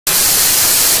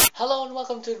Hello and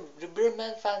welcome to the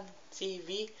Beermen Fan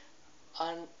TV.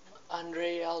 I'm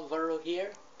Andre Alvaro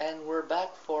here, and we're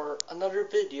back for another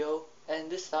video, and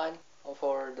this time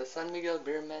for the San Miguel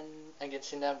Beermen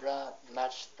against Ginebra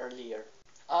match earlier.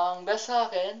 Ang best sa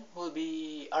akin will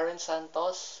be Aaron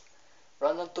Santos,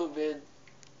 Ronald Tubid,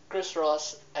 Chris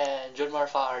Ross, and Junmar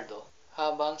Fajardo.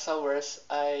 Habang sa worst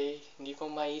ay hindi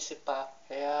ko maisip pa,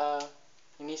 kaya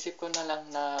inisip ko na lang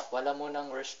na wala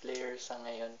munang worst player sa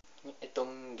ngayon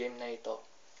itong game na ito.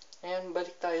 Ngayon,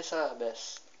 balik tayo sa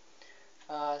best.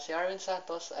 Si Aaron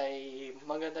Santos ay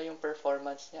maganda yung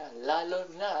performance niya. Lalo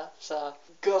na sa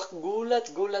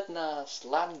gulat-gulat na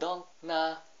slam dunk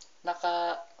na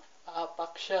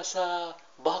naka-apak siya sa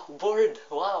backboard.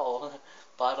 Wow!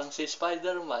 Parang si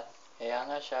Spider-Man. Kaya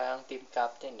nga siya ang team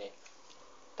captain eh.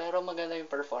 Pero maganda yung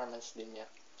performance din niya.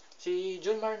 Si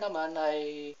Junmar naman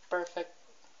ay perfect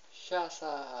siya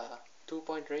sa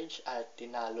 2-point range at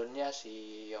tinalo niya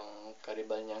yung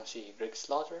karibal niyang si Greg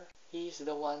Slaughter. He's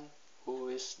the one who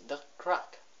is the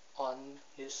crack on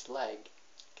his leg.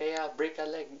 Kaya break a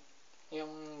leg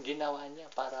yung ginawa niya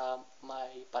para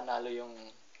may panalo yung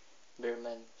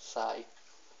Beermen sa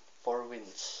 4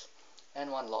 wins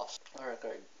and 1 loss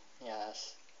record.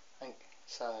 Yes,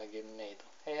 sa game na ito.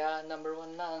 Kaya number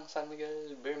 1 na ang San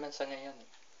Miguel Beermen sa ngayon.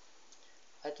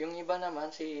 At yung iba naman,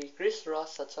 si Chris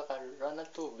Ross at saka Ronald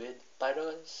Tubid,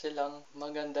 pero silang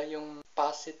maganda yung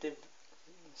positive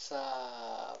sa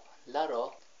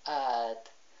laro at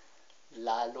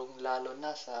lalong-lalo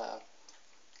na sa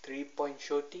 3-point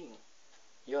shooting.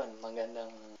 Yon,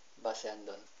 magandang basehan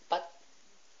doon. But,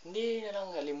 hindi na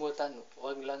lang kalimutan,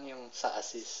 wag lang yung sa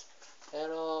assist.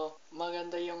 Pero,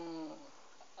 maganda yung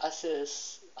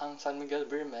assist ang San Miguel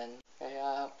Beermen,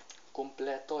 kaya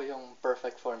kumpleto yung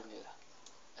perfect form nila.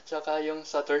 At saka yung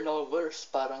sa turnovers,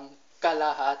 parang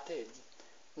kalahati.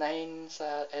 9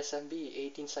 sa SMB,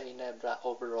 18 sa Ginebra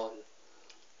overall.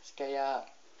 Kaya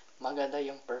maganda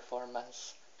yung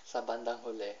performance sa bandang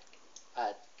huli.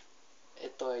 At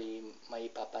ito ay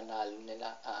maipapanalo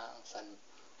nila ang San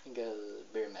Miguel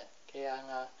Beermen. Kaya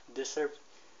nga, deserve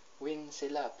win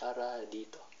sila para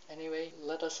dito. Anyway,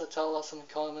 let us tell us in the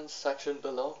comments section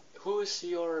below. Who is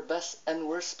your best and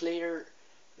worst player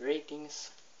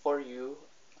ratings for you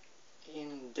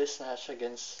in this match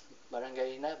against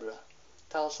Barangay Ginebra?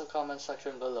 Tell us in the comment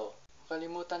section below.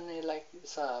 Kalimutan na i-like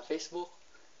sa Facebook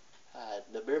at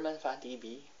the Beermen Fan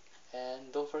TV,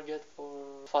 and don't forget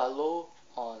for follow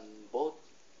on both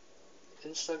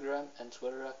Instagram and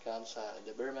Twitter accounts at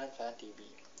the Beermen Fan TV.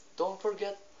 Don't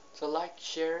forget to like,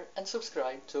 share, and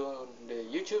subscribe to the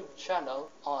YouTube channel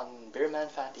on Beermen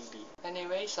Fan TV.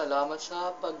 Anyway, salamat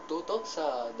sa pagtutok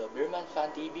sa the Beermen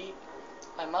Fan TV.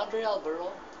 I'm Andre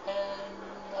Alvaro, and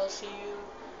I'll see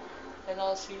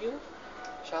you,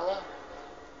 inshallah.